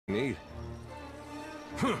Need.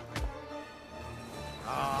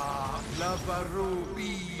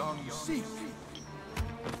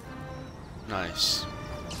 Nice.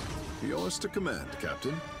 Yours to command,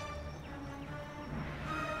 Captain.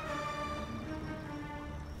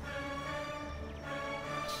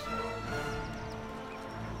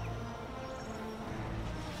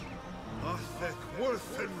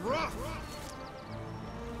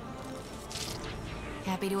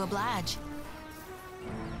 Happy to oblige.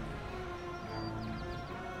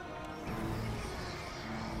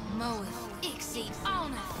 Moeth Ixie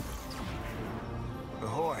honor.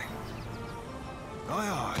 Ahoy.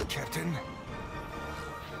 Aye, aye, Captain.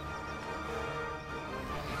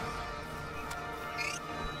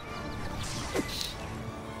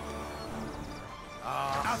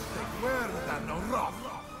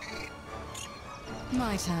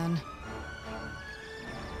 My turn.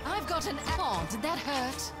 I've got an... Oh, did that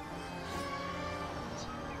hurt?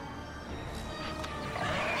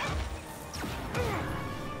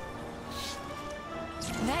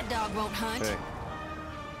 That dog won't hunt. Hey.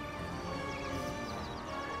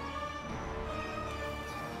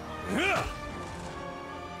 I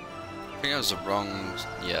think it was the wrong...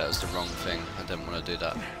 Yeah, it was the wrong thing. I didn't want to do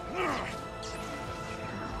that.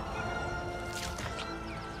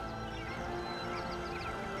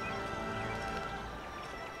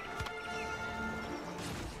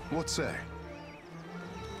 What say?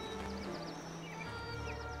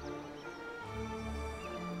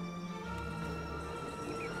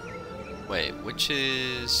 Wait, which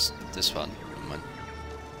is this one?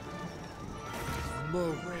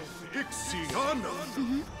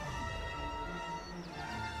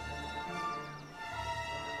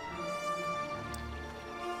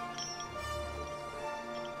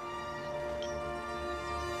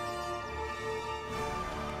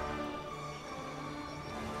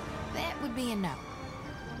 That would be a no.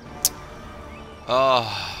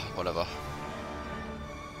 Oh, whatever.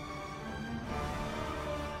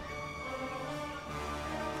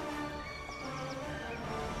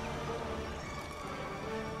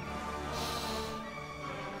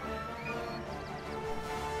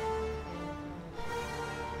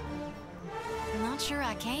 Not sure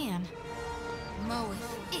I can.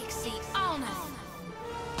 Moeth Ixie honor.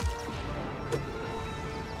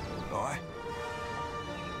 Aye.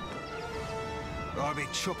 I'll be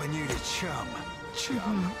chopping you to chum.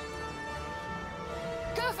 Chum.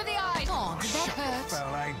 Go for the eye. Oh, did that hurt?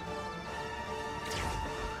 Foul aim.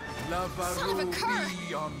 Son of a cur!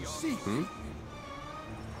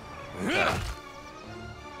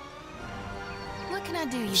 What can I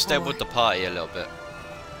do you Stay for? with the party a little bit.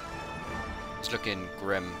 It's looking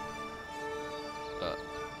grim. But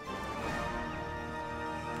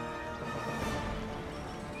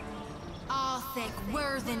Arthek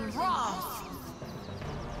Worthen Roth.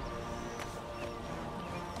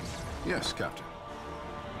 Yes, Captain.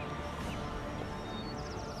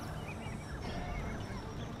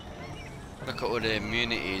 look at all the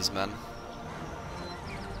immunities, man.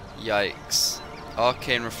 Yikes.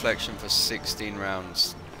 Arcane Reflection for 16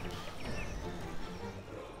 rounds.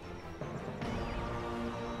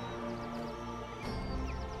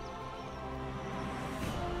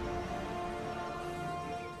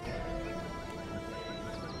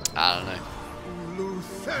 I don't know.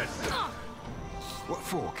 What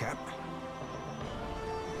for, Cap?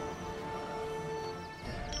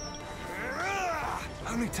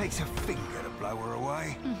 Only takes a finger to blow her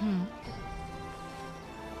away.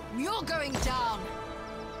 You're going down.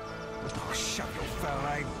 Oh, shut your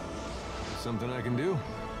foul aim. Something I can do?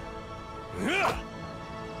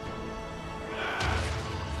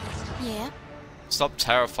 Yeah. Stop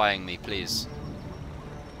terrifying me, please.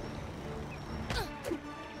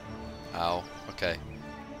 Ow. Okay.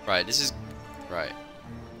 Right, this is... Right.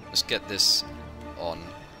 Let's get this on.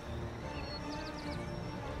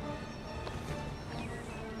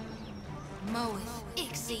 Moeth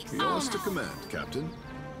Ixie Yours to honor. command, Captain.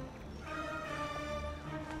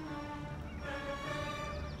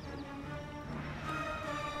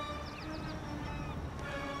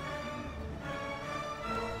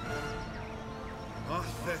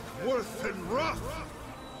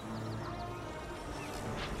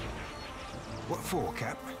 What for,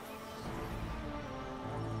 Cap?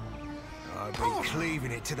 I've been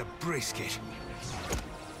cleaving it to the brisket.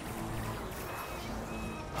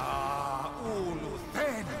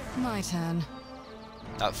 My turn.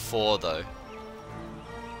 At 4 though.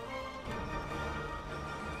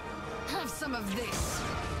 Have some of this.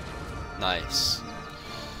 Nice.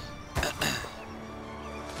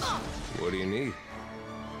 What do you need?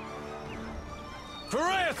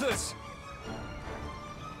 Parathus!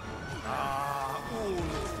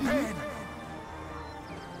 pen.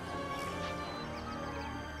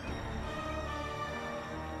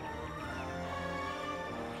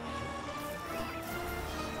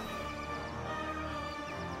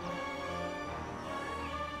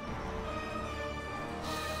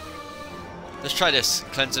 Let's try this.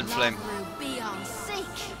 Cleansing Flame. Love will be on seek.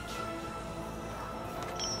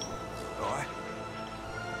 Right.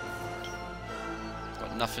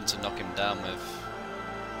 Got nothing to knock him down with.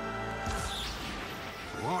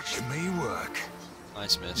 Watch me work.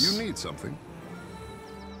 Nice miss. You need something?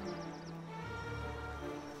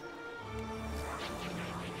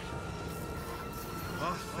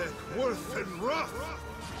 Worth and rough.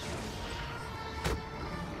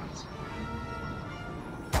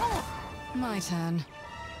 My turn.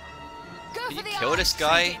 Go Can for you the kill eye, this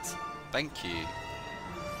guy? trinket. Thank you.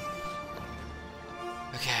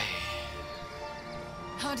 Okay.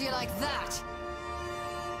 How do you like that?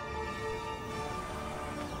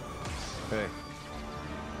 Hey,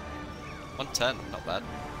 110, not bad.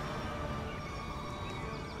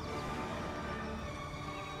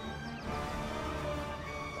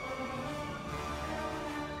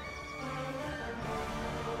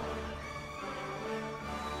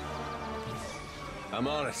 I'm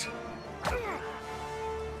on it.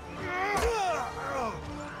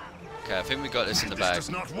 Okay, I think we got this in the This bag. does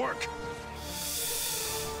not work.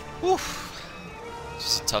 Whew.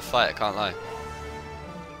 It's a tough fight, I can't lie.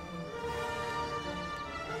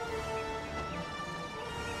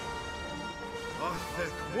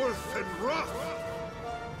 Worth and rough.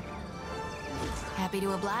 Happy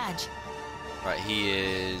to oblige. Right, he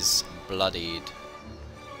is bloodied.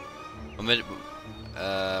 When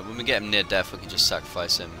we get him near death, we can just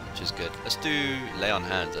sacrifice him, which is good. Let's do lay on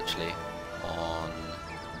hands, actually, on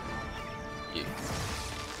you.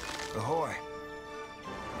 Ahoy.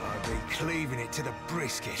 I'll be cleaving it to the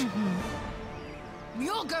brisket.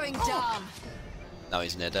 You're going down. Now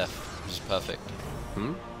he's near death, which is perfect.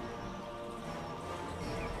 Hmm?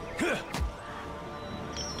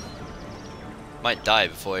 Might die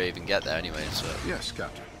before I even get there anyway, so... Yes,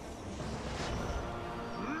 Captain.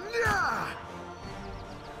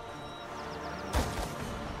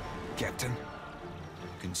 Captain,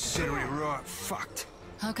 consider it right fucked.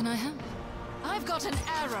 How can I help? I've got an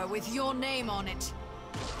arrow with your name on it.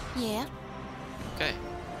 Yeah? Okay.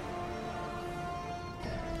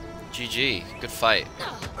 GG, good fight.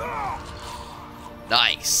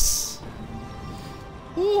 Nice!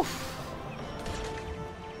 Woo!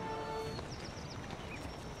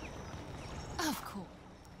 Of course.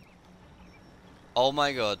 Oh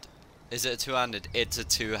my god. Is it a two-handed? It's a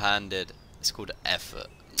two-handed. It's called effort.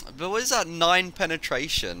 But what is that? 9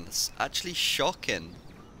 penetration? It's actually shocking.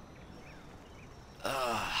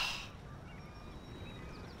 Ugh.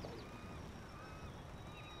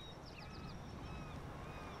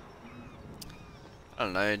 I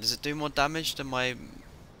don't know, does it do more damage than my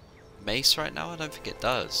mace right now? I don't think it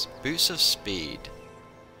does. Boost of speed.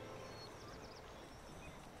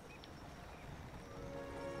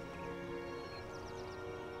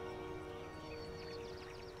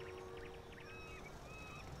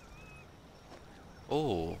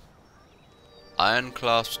 Oh. Iron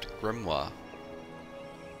clasped grimoire.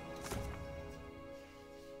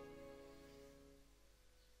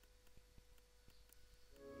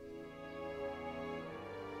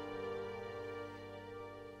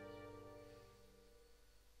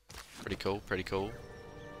 Pretty cool, pretty cool.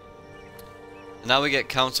 And now we get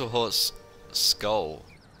Council Hort's skull.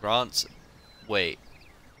 Grants. Wait.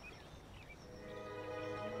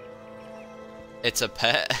 It's a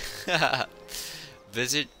pet.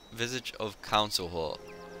 Visage of Council Hort.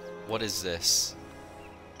 What is this?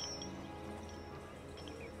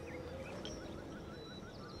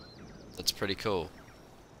 That's pretty cool.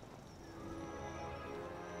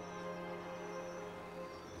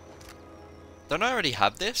 Don't I already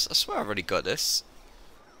have this? I swear I've already got this.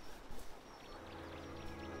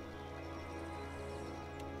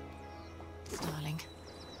 Darling.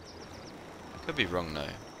 Could be wrong though.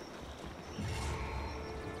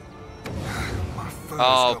 My fur's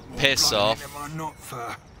Oh, got more piss blood in off. it than my not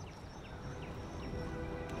fur.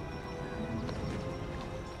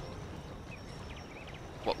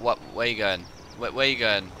 What, where you going? Where you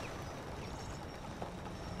going?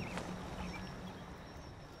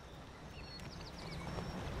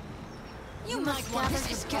 You must want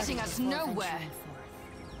this is getting us nowhere.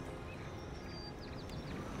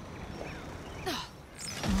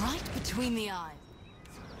 Right between the eyes.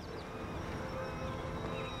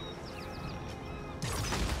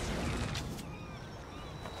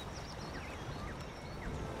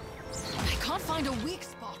 I can't find a weak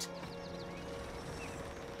spot.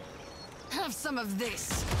 have some of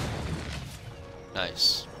this.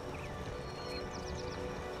 Nice.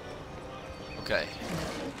 Okay.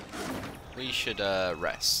 We should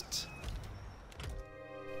rest.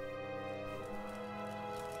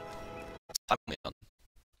 Time are we on?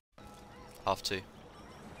 1:30.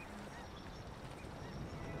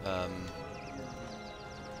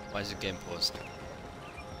 Why is the game paused?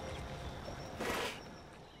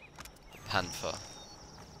 Panther.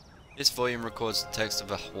 This volume records the text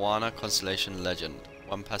of a Juana constellation legend.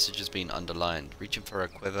 One passage has been underlined. Reaching for her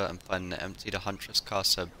quiver and finding it empty, the huntress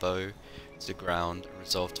casts her bow to the ground and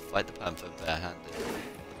resolved to fight the panther barehanded.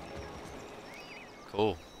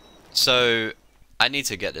 Cool. So, I need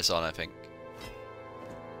to get this on, I think.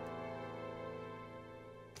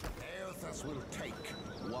 Eothas will take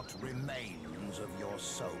what remains of your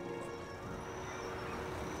soul.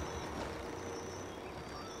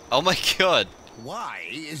 Oh my god! Why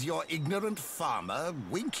is your ignorant farmer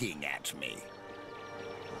winking at me?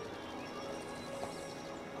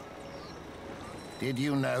 Did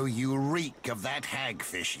you know you reek of that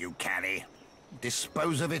hagfish you carry?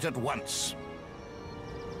 Dispose of it at once.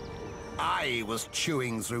 I was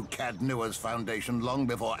chewing through Cadnua's foundation long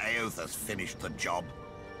before Eothas finished the job.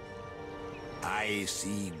 I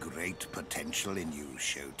see great potential in you,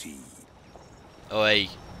 Shoti. Oh, hey.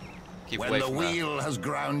 Keep When away the from wheel has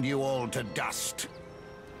ground you all to dust,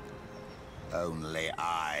 only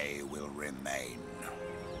I will remain.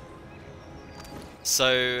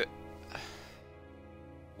 So,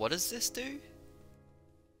 what does this do?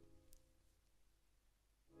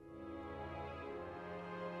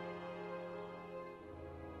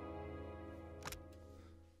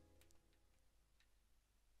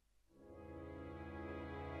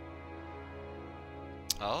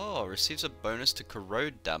 Oh, receives a bonus to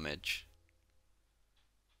corrode damage.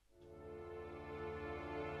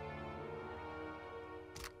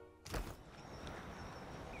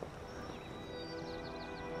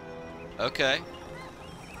 Okay.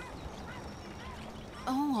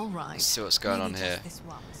 Oh, all right. Let's see what's going Maybe on here. just this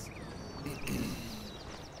once.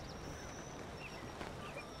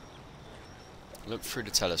 Look through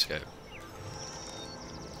the telescope.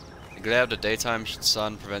 The glare of the daytime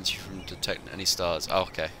sun prevents you from detecting any stars. Oh,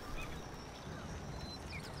 okay.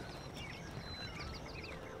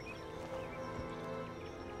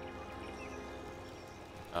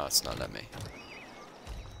 Oh, it's not letting me.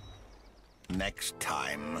 Next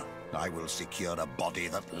time, I will secure a body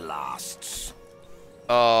that lasts.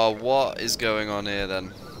 Oh, what is going on here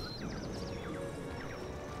then?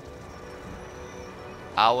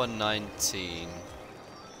 Hour 19.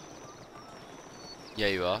 Yeah,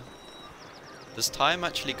 you are. Does time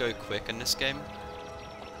actually go quick in this game?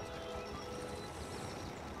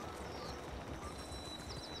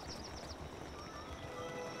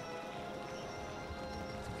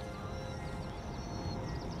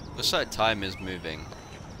 Looks like time is moving.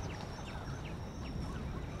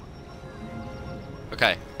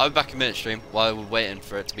 Okay, I'll be back in a minute, stream, while we're waiting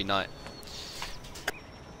for it to be night.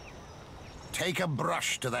 Take a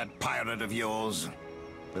brush to that pirate of yours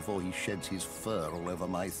before he sheds his fur all over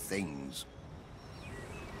my things.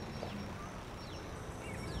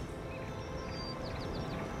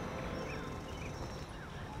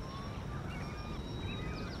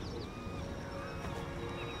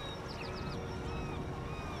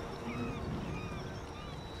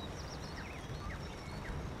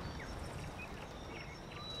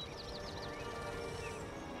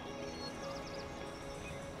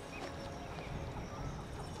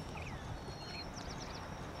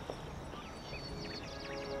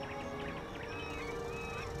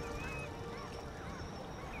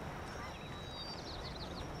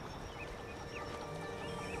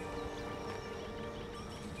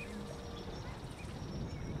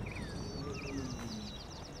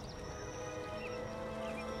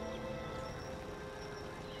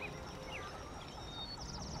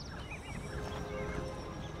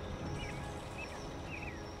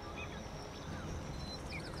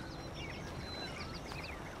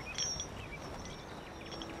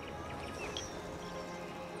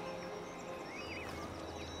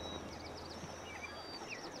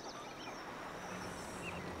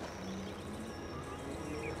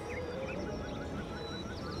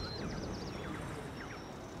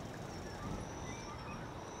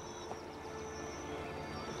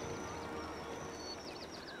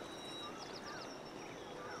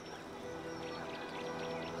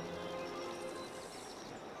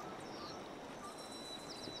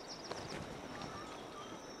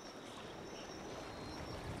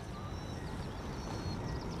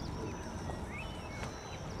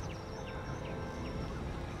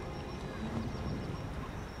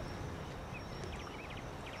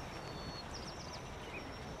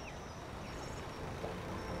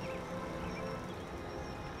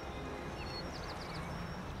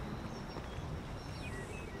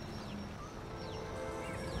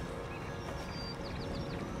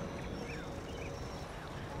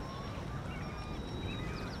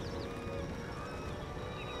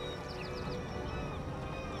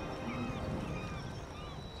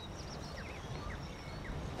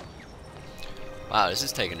 Wow, this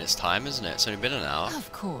is taking its time, isn't it? It's only been an hour.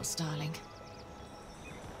 Of course, darling.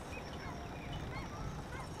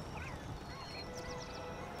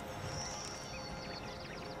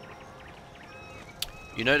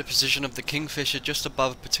 You know the position of the Kingfisher just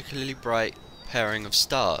above a particularly bright pairing of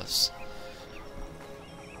stars.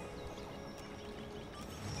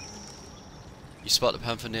 You spot the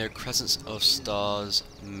panther near crescents of stars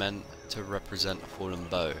meant to represent a fallen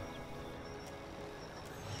bow.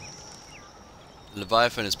 The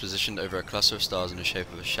Leviathan is positioned over a cluster of stars in the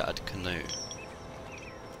shape of a shattered canoe.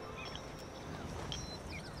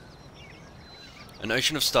 An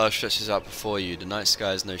ocean of stars stretches out before you. The night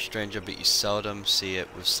sky is no stranger, but you seldom see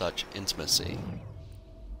it with such intimacy.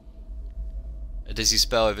 A dizzy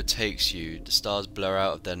spell overtakes you. The stars blur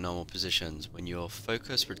out of their normal positions. When your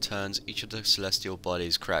focus returns, each of the celestial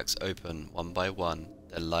bodies cracks open, one by one,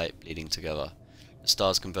 their light bleeding together. The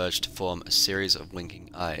stars converge to form a series of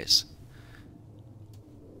winking eyes.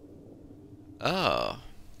 Oh.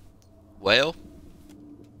 Whale?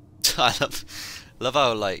 I love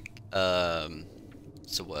how, like,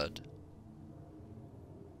 what's the word?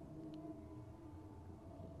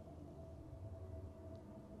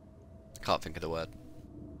 Can't think of the word.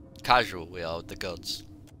 Casual we are with the gods.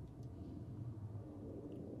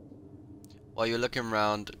 While you're looking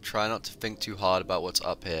around, try not to think too hard about what's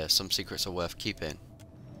up here. Some secrets are worth keeping.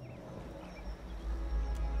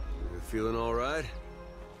 You feeling all right?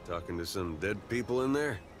 Talking to some dead people in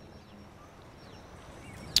there?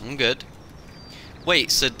 I'm good.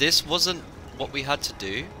 Wait, so this wasn't what we had to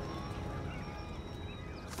do?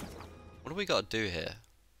 What do we got to do here?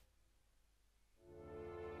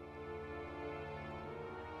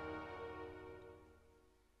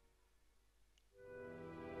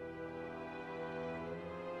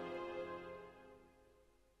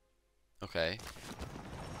 Okay.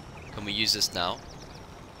 Can we use this now?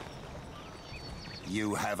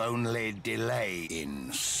 You have only delay,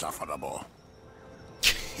 insufferable.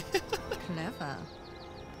 Clever.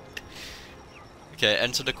 Okay,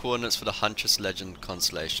 enter the coordinates for the Huntress Legend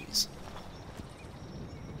constellations.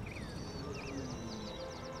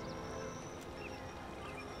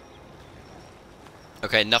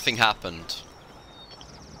 Okay, nothing happened.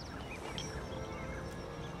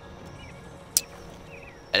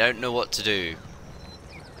 I don't know what to do.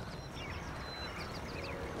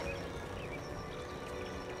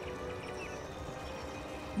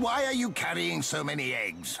 Why are you carrying so many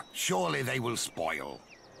eggs? Surely they will spoil.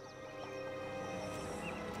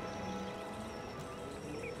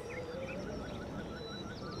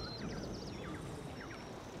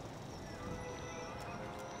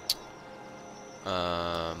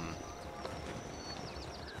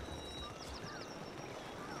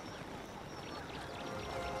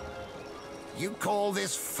 You call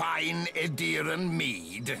this fine Ediran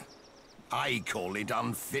mead? I call it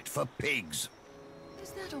unfit for pigs.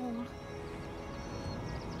 Is that all?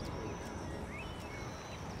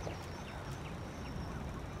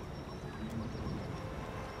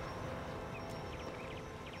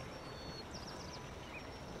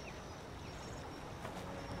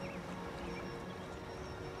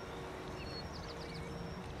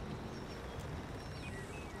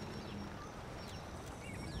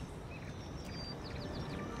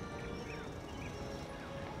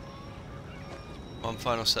 One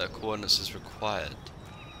final set of coordinates is required.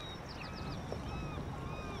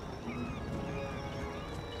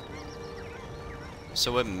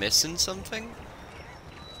 So we're missing something?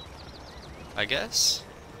 I guess?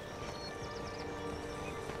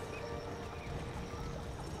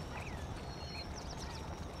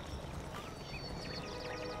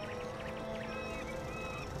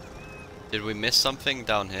 Did we miss something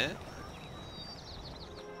down here?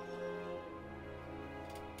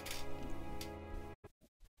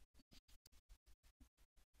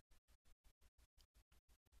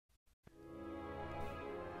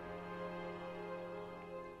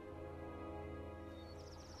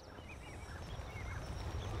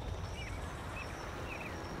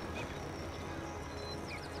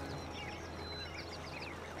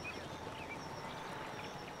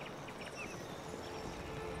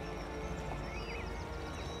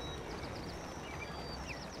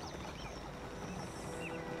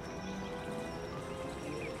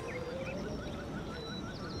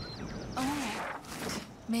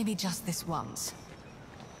 Maybe just this once.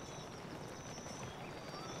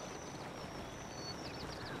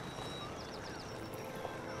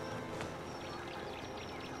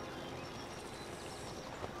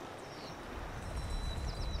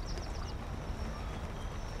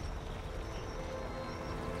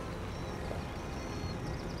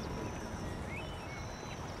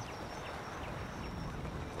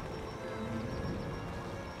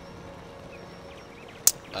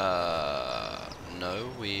 No,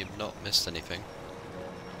 we've not missed anything.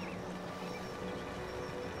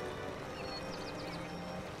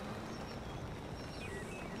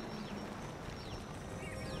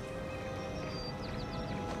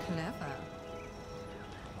 Clever.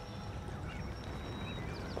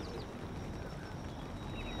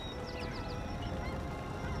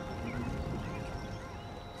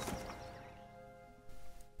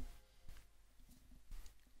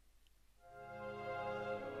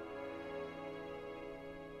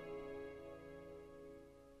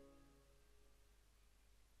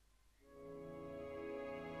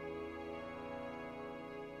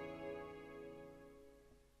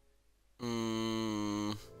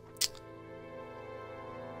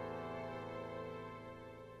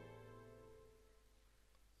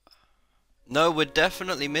 No, we're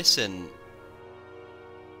definitely missing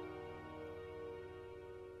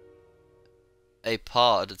a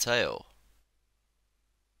part of the tail.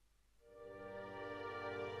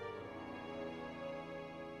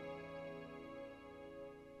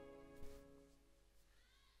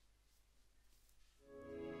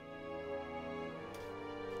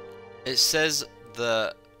 It says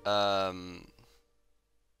that, no,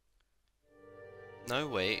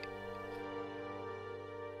 wait.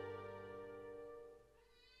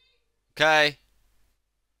 Okay.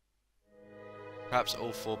 Perhaps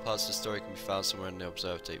all 4 parts of the story can be found somewhere in the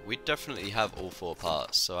observatory. We definitely have all 4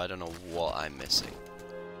 parts, so I don't know what I'm missing.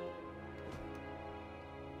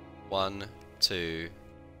 1, 2,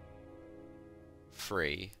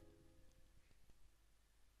 3,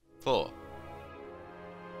 4.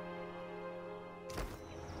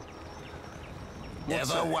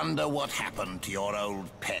 Ever wonder what happened to your old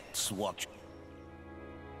pet's watch?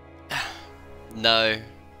 No.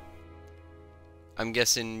 I'm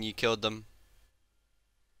guessing you killed them.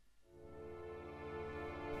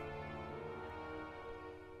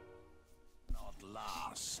 Not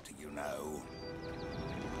last, you know.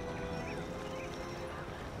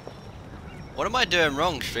 What am I doing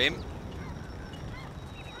wrong, stream?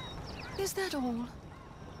 Is that all?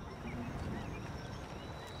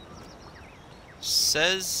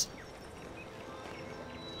 Says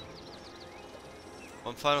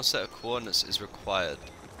one final set of coordinates is required.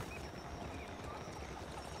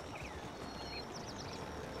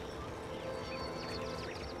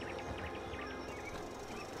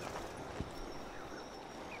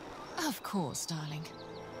 Of course, darling.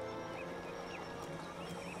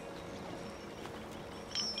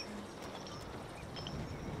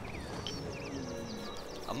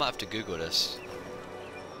 I might have to Google this.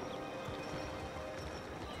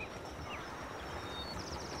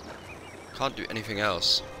 Can't do anything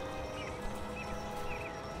else.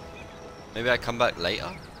 Maybe I come back later?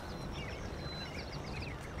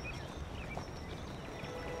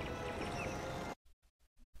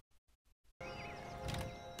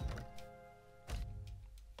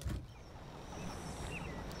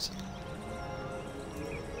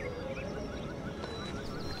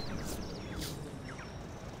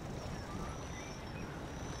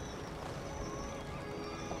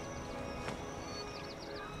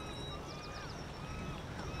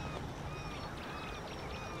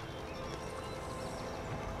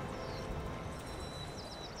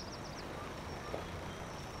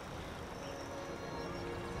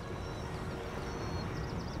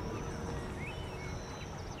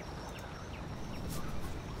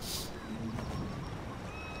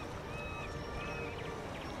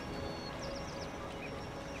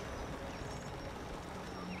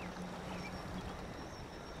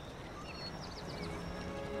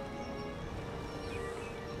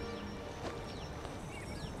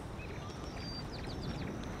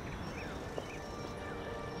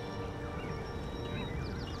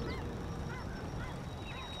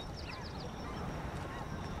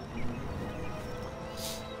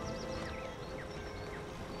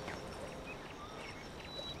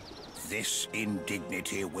 This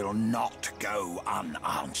indignity will not go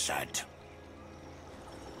unanswered.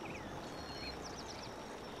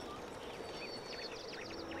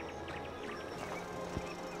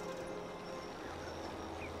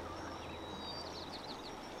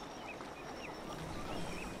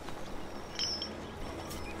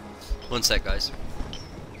 One sec, guys.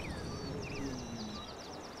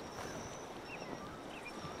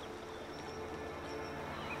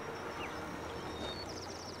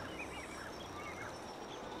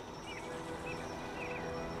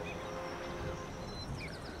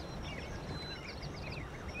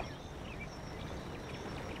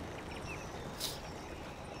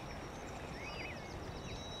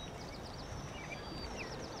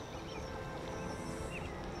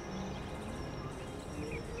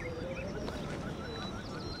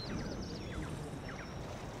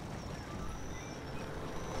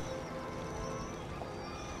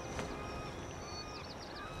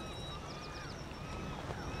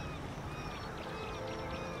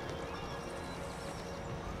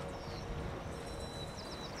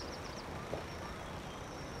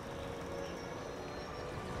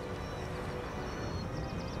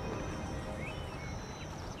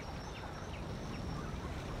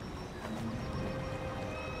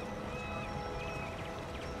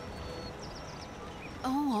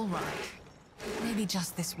 all right. Maybe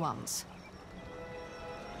just this once.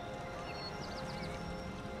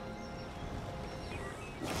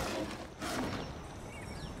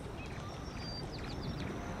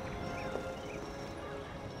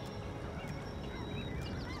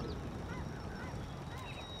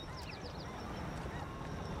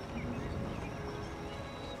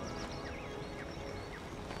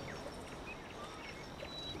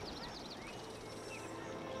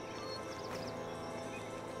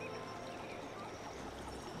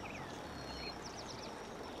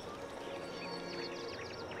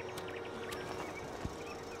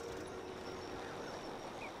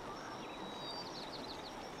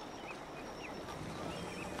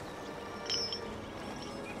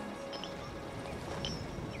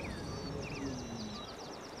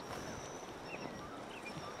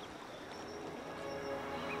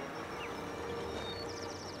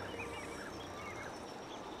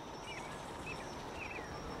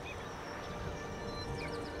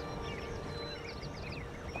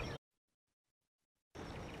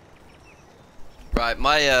 Right,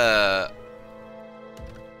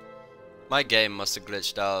 my game must have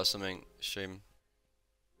glitched out or something. Stream.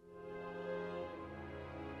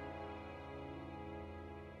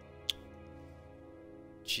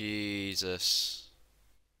 Jesus.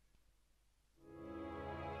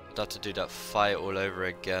 I'd have to do that fight all over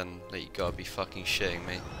again. Like, you gotta be fucking shitting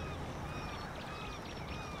me.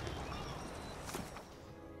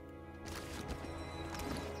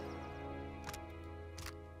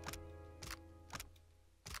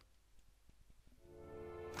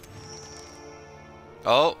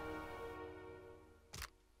 Oh.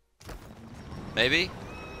 Maybe?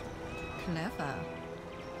 Clever.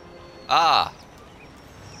 Ah.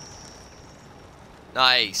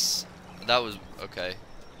 Nice. That was okay.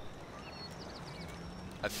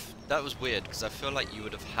 That was weird because I feel like you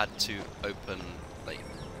would have had to open like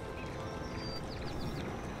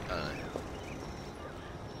I don't know.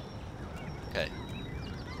 Okay.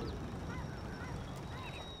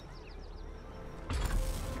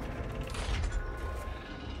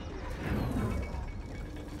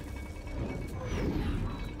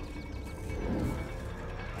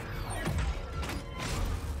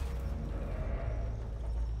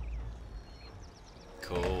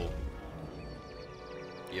 Cool.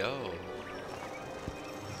 Yo.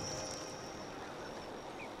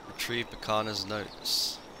 Retrieve Bakana's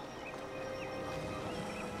notes.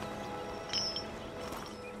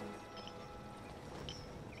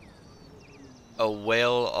 A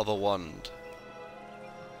whale of a wand.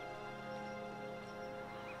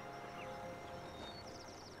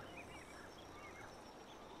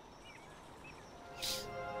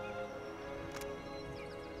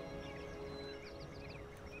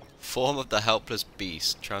 Form of the helpless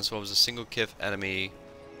beast transforms a single kith enemy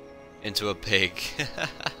into a pig.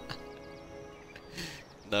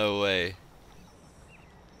 No way.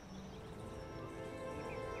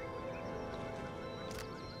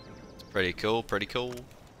 It's pretty cool, pretty cool.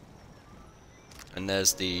 And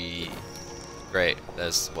there's the... Great,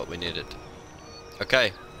 there's what we needed.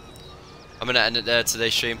 Okay. I'm gonna end it there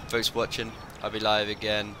today's stream. Thanks for watching. I'll be live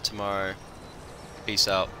again tomorrow. Peace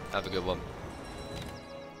out. Have a good one.